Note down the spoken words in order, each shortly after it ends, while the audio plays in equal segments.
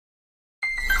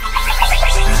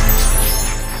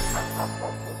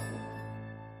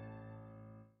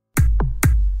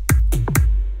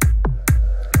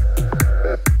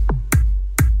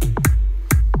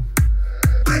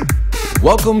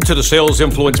Welcome to the Sales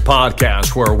Influence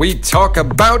Podcast, where we talk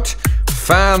about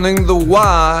finding the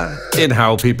why in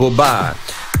how people buy.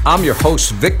 I'm your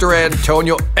host, Victor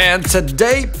Antonio, and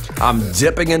today I'm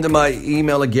dipping into my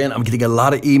email again. I'm getting a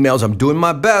lot of emails. I'm doing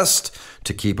my best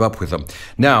to keep up with them.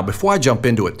 Now, before I jump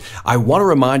into it, I want to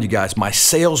remind you guys, my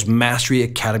Sales Mastery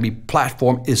Academy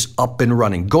platform is up and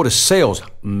running. Go to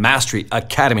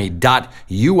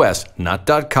salesmasteryacademy.us,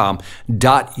 not .com,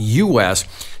 .us.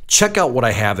 Check out what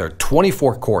I have there,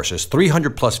 24 courses,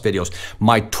 300 plus videos,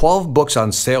 my 12 books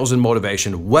on sales and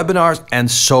motivation, webinars, and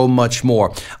so much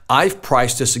more. I've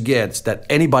priced this again so that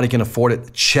anybody can afford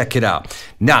it. Check it out.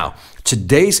 Now,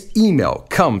 today's email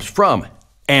comes from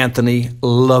Anthony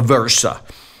Laversa.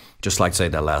 Just like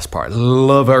saying that last part,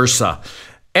 Laversa.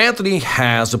 Anthony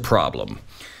has a problem.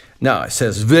 Now, it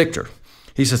says, Victor,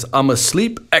 he says, I'm a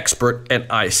sleep expert and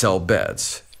I sell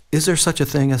beds. Is there such a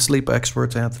thing as sleep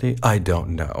experts, Anthony? I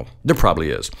don't know. There probably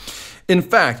is. In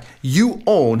fact, you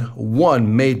own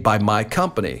one made by my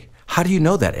company. How do you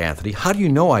know that, Anthony? How do you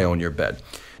know I own your bed?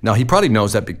 Now, he probably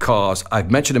knows that because I've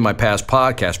mentioned in my past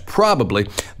podcast, probably,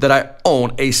 that I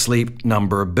own a Sleep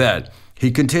Number bed.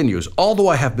 He continues, although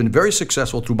I have been very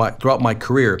successful throughout my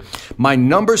career, my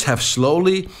numbers have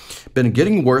slowly been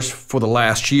getting worse for the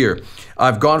last year.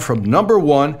 I've gone from number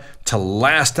one to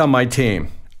last on my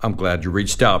team. I'm glad you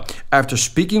reached out. After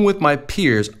speaking with my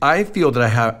peers, I feel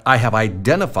that I have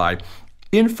identified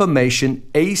information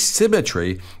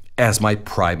asymmetry as my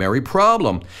primary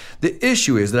problem. The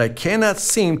issue is that I cannot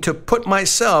seem to put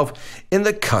myself in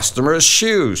the customer's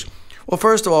shoes. Well,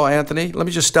 first of all, Anthony, let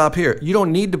me just stop here. You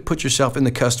don't need to put yourself in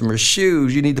the customer's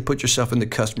shoes. You need to put yourself in the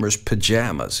customer's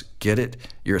pajamas. Get it?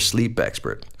 You're a sleep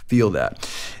expert. Feel that.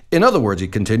 In other words, he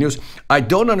continues, I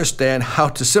don't understand how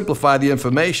to simplify the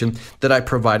information that I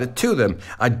provided to them.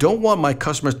 I don't want my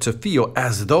customers to feel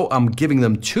as though I'm giving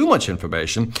them too much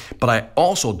information, but I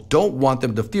also don't want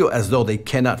them to feel as though they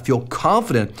cannot feel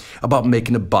confident about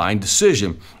making a buying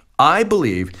decision. I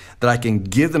believe that I can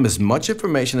give them as much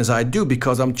information as I do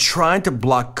because I'm trying to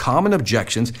block common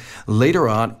objections later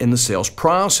on in the sales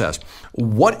process.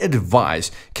 What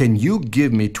advice can you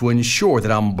give me to ensure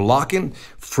that I'm blocking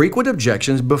frequent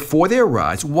objections before they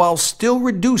arise while still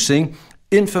reducing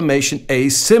information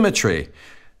asymmetry?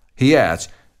 He adds,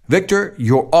 Victor,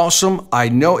 you're awesome. I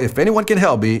know if anyone can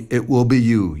help me, it will be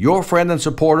you. Your friend and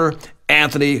supporter,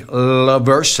 Anthony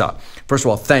Laversa. First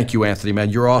of all, thank you, Anthony, man.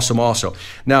 You're awesome also.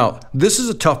 Now, this is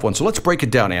a tough one, so let's break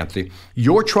it down, Anthony.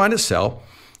 You're trying to sell.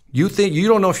 You think you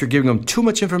don't know if you're giving them too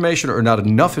much information or not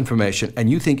enough information, and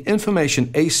you think information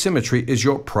asymmetry is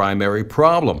your primary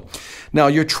problem. Now,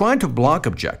 you're trying to block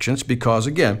objections because,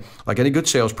 again, like any good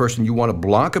salesperson, you want to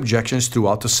block objections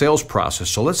throughout the sales process.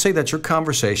 So let's say that your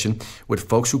conversation with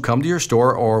folks who come to your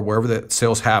store or wherever the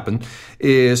sales happen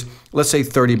is, let's say,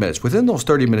 30 minutes. Within those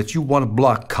 30 minutes, you want to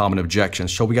block common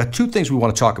objections. So we got two things we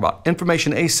want to talk about,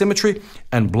 information asymmetry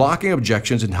and blocking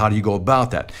objections, and how do you go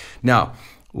about that? Now,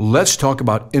 let's talk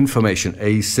about information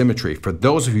asymmetry. For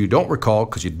those of you who don't recall,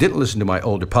 because you didn't listen to my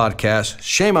older podcast,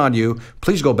 shame on you.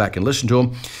 Please go back and listen to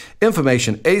them.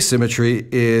 Information asymmetry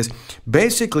is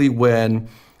basically when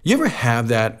you ever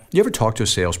talk to a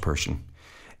salesperson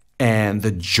and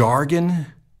the jargon,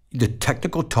 the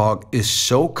technical talk is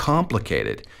so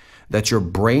complicated that your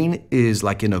brain is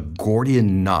like in a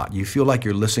Gordian knot. You feel like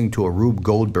you're listening to a Rube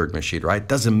Goldberg machine, right? It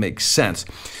doesn't make sense.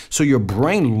 So your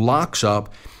brain locks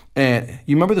up. And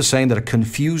you remember the saying that a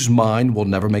confused mind will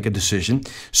never make a decision?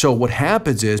 So what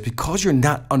happens is because you're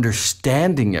not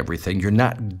understanding everything, you're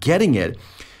not getting it,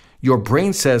 your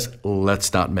brain says,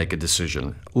 let's not make a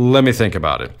decision. Let me think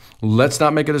about it. Let's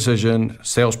not make a decision.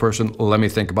 Salesperson, let me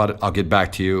think about it. I'll get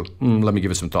back to you. Let me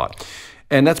give it some thought.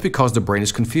 And that's because the brain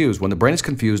is confused. When the brain is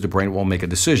confused, the brain won't make a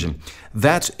decision.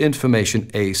 That's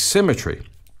information asymmetry.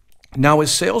 Now,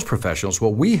 as sales professionals,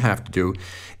 what we have to do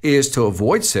is to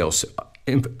avoid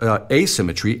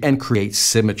asymmetry and create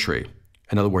symmetry.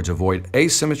 In other words, avoid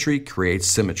asymmetry, create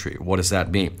symmetry. What does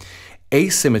that mean?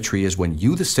 Asymmetry is when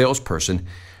you, the salesperson,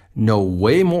 know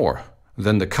way more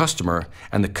than the customer,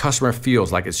 and the customer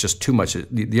feels like it's just too much.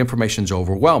 The information is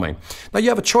overwhelming. Now, you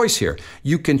have a choice here.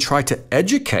 You can try to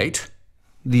educate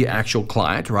the actual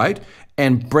client, right,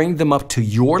 and bring them up to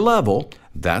your level.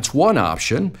 That's one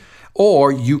option.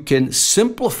 Or you can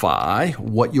simplify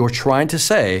what you're trying to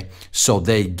say so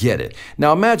they get it.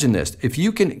 Now imagine this, if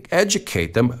you can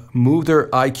educate them, move their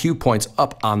IQ points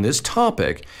up on this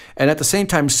topic, and at the same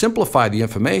time simplify the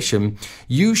information,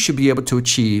 you should be able to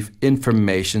achieve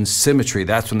information symmetry.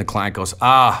 That's when the client goes,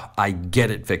 I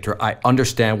get it, Victor. I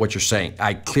understand what you're saying.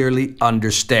 I clearly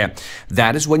understand.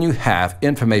 That is when you have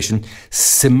information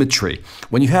symmetry.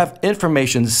 When you have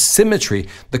information symmetry,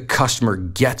 the customer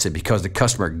gets it. Because the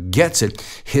customer gets it,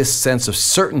 his sense of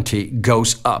certainty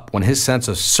goes up. When his sense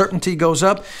of certainty goes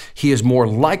up, he is more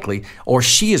likely, or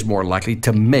she is more likely,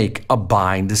 to make a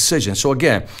buying decision. So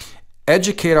again,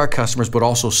 educate our customers, but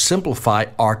also simplify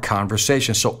our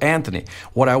conversation. So Anthony,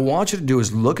 what I want you to do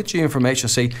is look at your information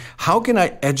and say, how can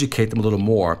I educate them a little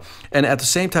more? And at the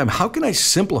same time, how can I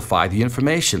simplify the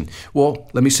information? Well,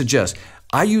 let me suggest,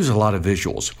 I use a lot of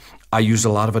visuals. I use a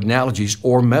lot of analogies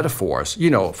or metaphors.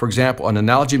 For example, an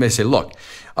analogy may say, look,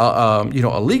 a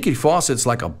leaky faucet's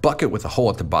like a bucket with a hole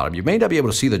at the bottom. You may not be able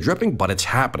to see the dripping, but it's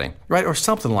happening, right? Or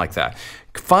something like that.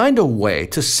 Find a way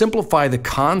to simplify the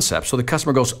concept so the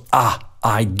customer goes,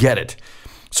 I get it.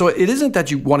 So it isn't that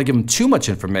you want to give them too much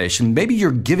information. Maybe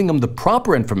you're giving them the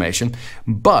proper information,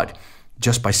 but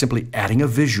just by simply adding a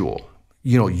visual,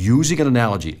 using an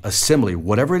analogy, a simile,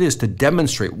 whatever it is to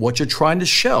demonstrate what you're trying to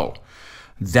show,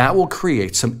 that will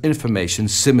create some information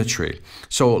symmetry.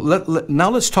 So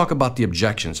now let's talk about the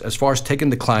objections as far as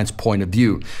taking the client's point of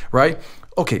view, right?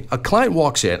 Okay, a client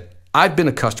walks in. I've been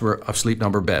a customer of Sleep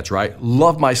Number beds, right?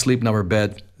 Love my Sleep Number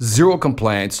bed, zero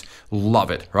complaints, love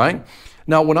it, right?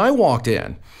 Now, when I walked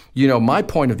in, my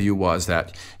point of view was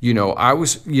that, I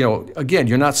was, again,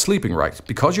 you're not sleeping right.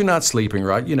 Because you're not sleeping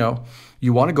right,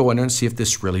 you want to go in there and see if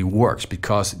this really works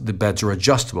because the beds are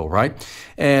adjustable, right?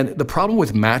 And the problem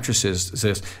with mattresses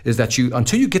is that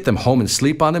until you get them home and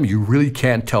sleep on them, you really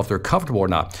can't tell if they're comfortable or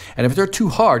not. And if they're too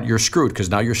hard, you're screwed because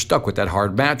now you're stuck with that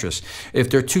hard mattress. If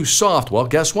they're too soft, well,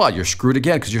 guess what? You're screwed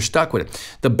again because you're stuck with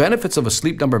it. The benefits of a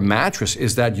Sleep Number mattress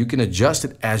is that you can adjust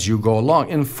it as you go along.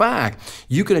 In fact,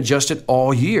 you can adjust it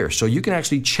all year. So you can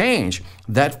actually change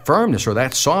that firmness or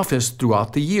that softness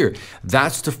throughout the year.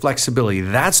 That's the flexibility.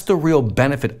 That's the real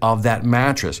benefit of that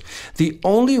mattress. The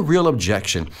only real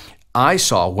objection I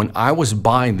saw when I was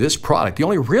buying this product, the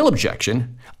only real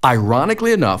objection,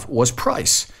 ironically enough, was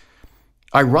price.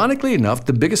 Ironically enough,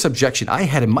 the biggest objection I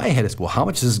had in my head is, well, how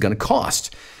much is this going to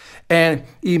cost? And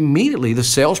immediately the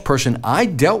salesperson I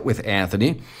dealt with,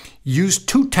 Anthony, used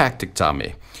two tactics on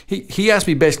me. He asked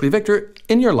me basically, Victor,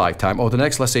 in your lifetime, over the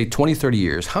next, let's say 20, 30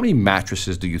 years, how many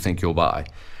mattresses do you think you'll buy?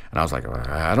 And I was like,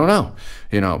 I don't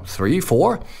know, 3,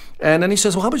 4? And then he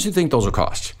says, well, how much do you think those will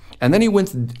cost? And then he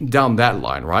went down that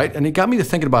line, right? And he got me to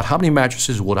thinking about how many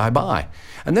mattresses would I buy?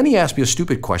 And then he asked me a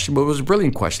stupid question, but it was a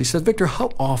brilliant question. He said, Victor,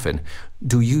 how often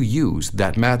do you use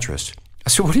that mattress? I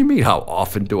said, what do you mean, how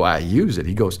often do I use it?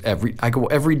 He goes, I go,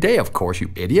 every day, of course,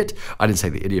 you idiot. I didn't say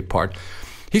the idiot part.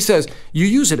 He says, you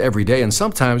use it every day, and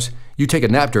sometimes you take a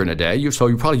nap during the day, so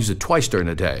you probably use it twice during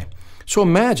the day. So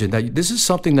imagine that this is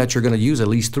something that you're going to use at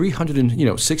least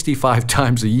 365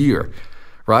 times a year,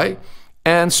 right?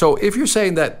 And so if you're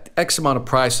saying that X amount of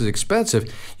price is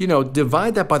expensive,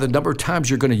 divide that by the number of times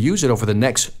you're going to use it over the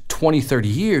next 20, 30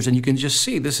 years, and you can just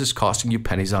see this is costing you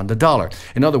pennies on the dollar.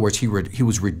 In other words, he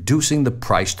was reducing the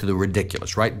price to the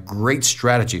ridiculous, right? Great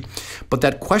strategy. But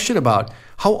that question about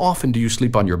how often do you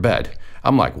sleep on your bed?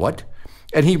 I'm like, what?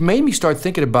 And he made me start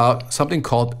thinking about something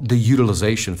called the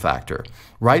utilization factor,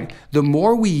 right? The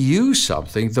more we use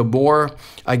something, the more,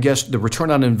 I guess, the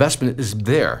return on investment is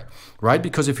there, right?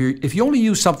 Because if you only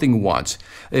use something once,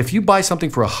 if you buy something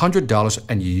for $100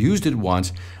 and you used it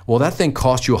once, well, that thing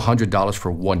cost you $100 for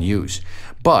one use.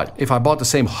 But if I bought the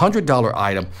same $100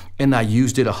 item and I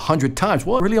used it 100 times,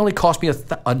 well, it really only cost me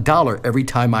a dollar every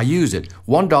time I used it.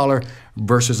 $1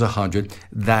 versus 100,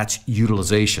 that's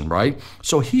utilization, right?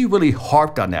 So he really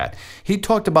harped on that. He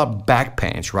talked about back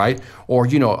pains, right? Or,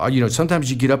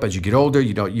 sometimes you get up as you get older,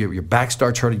 your back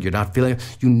starts hurting, you're not feeling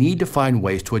it. You need to find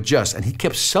ways to adjust. And he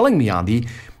kept selling me on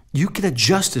you can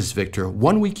adjust this, Victor.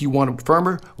 1 week you want it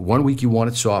firmer, 1 week you want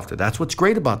it softer. That's what's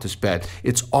great about this bed.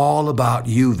 It's all about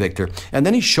you, Victor. And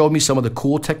then he showed me some of the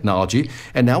cool technology,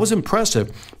 and that was impressive.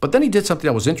 But then he did something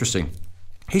that was interesting.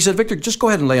 He said, Victor, just go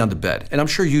ahead and lay on the bed. And I'm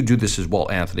sure you do this as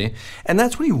well, Anthony. And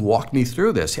that's when he walked me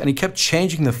through this. And he kept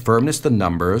changing the firmness, the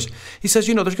numbers. He says,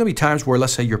 there's going to be times where,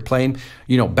 let's say you're playing,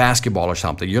 basketball or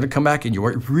something. You're going to come back and you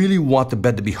really want the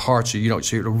bed to be hard so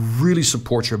it really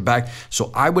supports your back.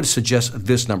 So I would suggest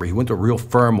this number. He went to a real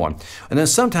firm one. And then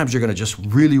sometimes you're going to just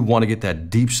really want to get that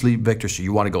deep sleep, Victor, so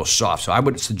you want to go soft. So I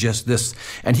would suggest this.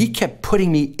 And he kept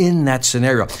putting me in that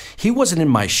scenario. He wasn't in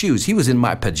my shoes. He was in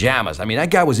my pajamas. I mean,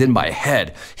 that guy was in my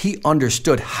head. He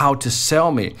understood how to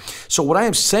sell me. So what I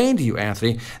am saying to you,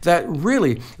 Anthony, that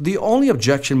really the only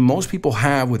objection most people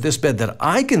have with this bed that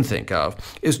I can think of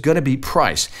is going to be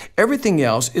price. Everything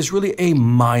else is really a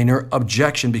minor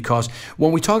objection, because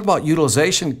when we talk about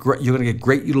utilization, you're going to get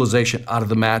great utilization out of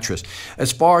the mattress.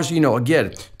 As far as,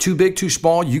 again, too big, too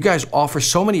small, you guys offer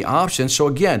so many options. So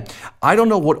again, I don't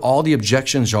know what all the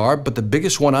objections are, but the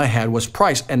biggest one I had was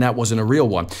price, and that wasn't a real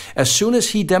one. As soon as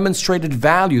he demonstrated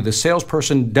value, the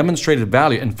salesperson demonstrated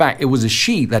value. In fact, it was a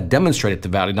she that demonstrated the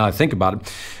value. Now I think about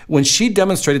it. When she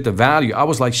demonstrated the value, I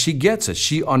was like, she gets it.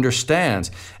 She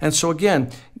understands. And so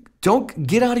again, don't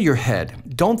get out of your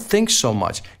head. Don't think so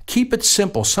much. Keep it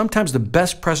simple. Sometimes the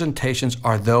best presentations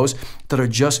are those that are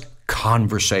just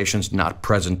conversations, not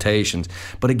presentations.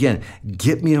 But again,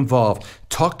 get me involved.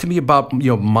 Talk to me about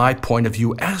my point of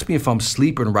view. Ask me if I'm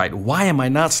sleeping right. Why am I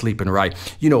not sleeping right?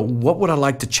 What would I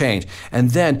like to change? And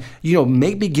then,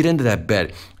 make me get into that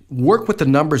bed. Work with the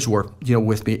numbers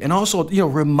with me, and also,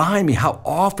 remind me how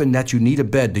often that you need a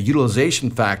bed, the utilization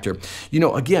factor.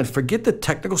 Again, forget the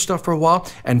technical stuff for a while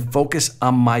and focus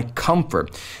on my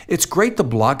comfort. It's great to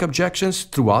block objections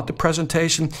throughout the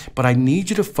presentation, but I need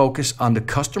you to focus on the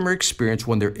customer experience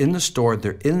when they're in the store,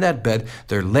 they're in that bed,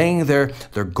 they're laying there,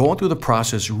 they're going through the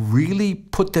process. Really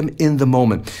put them in the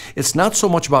moment. It's not so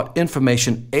much about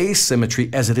information asymmetry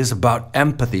as it is about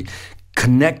empathy.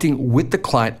 Connecting with the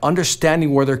client,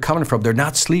 understanding where they're coming from. They're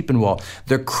not sleeping well.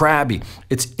 They're crabby.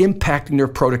 It's impacting their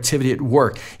productivity at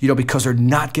work, because they're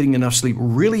not getting enough sleep.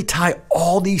 Really tie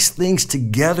all these things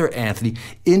together, Anthony,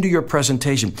 into your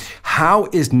presentation. How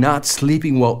is not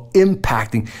sleeping well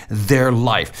impacting their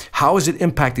life? How is it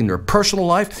impacting their personal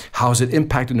life? How is it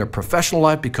impacting their professional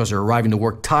life because they're arriving to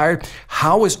work tired?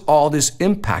 How is all this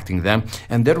impacting them?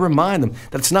 And then remind them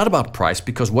that it's not about price,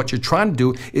 because what you're trying to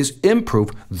do is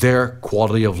improve their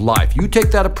quality of life. You take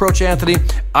that approach, Anthony,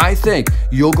 I think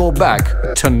you'll go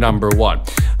back to number one.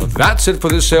 That's it for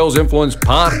this Sales Influence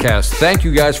podcast. Thank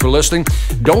you guys for listening.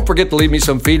 Don't forget to leave me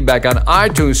some feedback on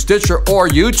iTunes, Stitcher, or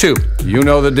YouTube. You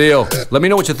know the deal. Let me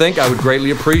know what you think. I would greatly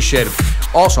appreciate it.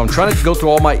 Also, I'm trying to go through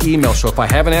all my emails, so if I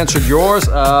haven't answered yours,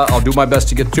 I'll do my best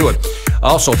to get to it.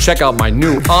 Also, check out my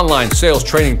new online sales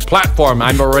training platform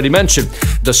I've already mentioned,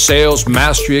 the Sales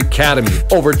Mastery Academy.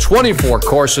 Over 24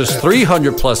 courses,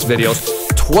 300 plus videos,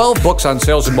 12 books on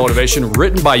sales and motivation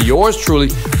written by yours truly,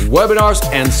 webinars,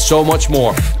 and so much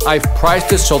more. I've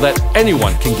priced it so that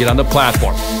anyone can get on the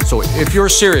platform. So if you're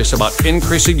serious about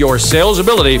increasing your sales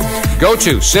ability, go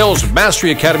to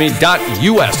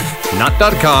salesmasteryacademy.us, not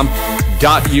 .com,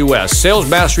 .us,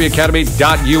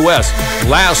 salesmasteryacademy.us.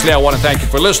 Lastly, I want to thank you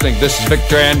for listening. This is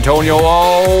Victor Antonio,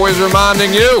 always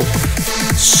reminding you,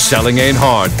 selling ain't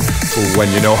hard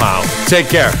when you know how. Take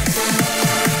care.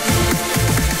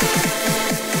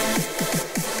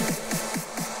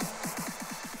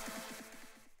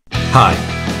 Hi,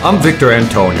 I'm Victor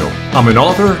Antonio. I'm an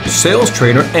author, sales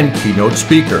trainer, and keynote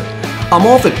speaker. I'm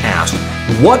often asked,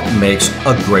 what makes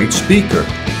a great speaker?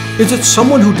 Is it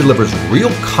someone who delivers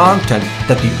real content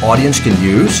that the audience can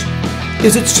use?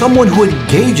 Is it someone who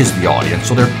engages the audience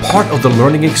so they're part of the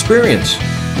learning experience?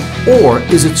 Or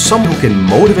is it someone who can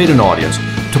motivate an audience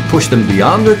to push them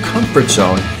beyond their comfort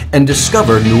zone and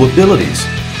discover new abilities?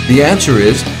 The answer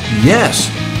is yes.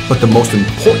 But the most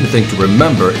important thing to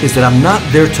remember is that I'm not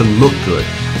there to look good.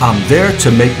 I'm there to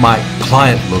make my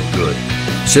client look good.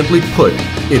 Simply put,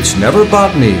 it's never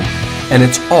about me, and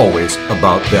it's always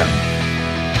about them.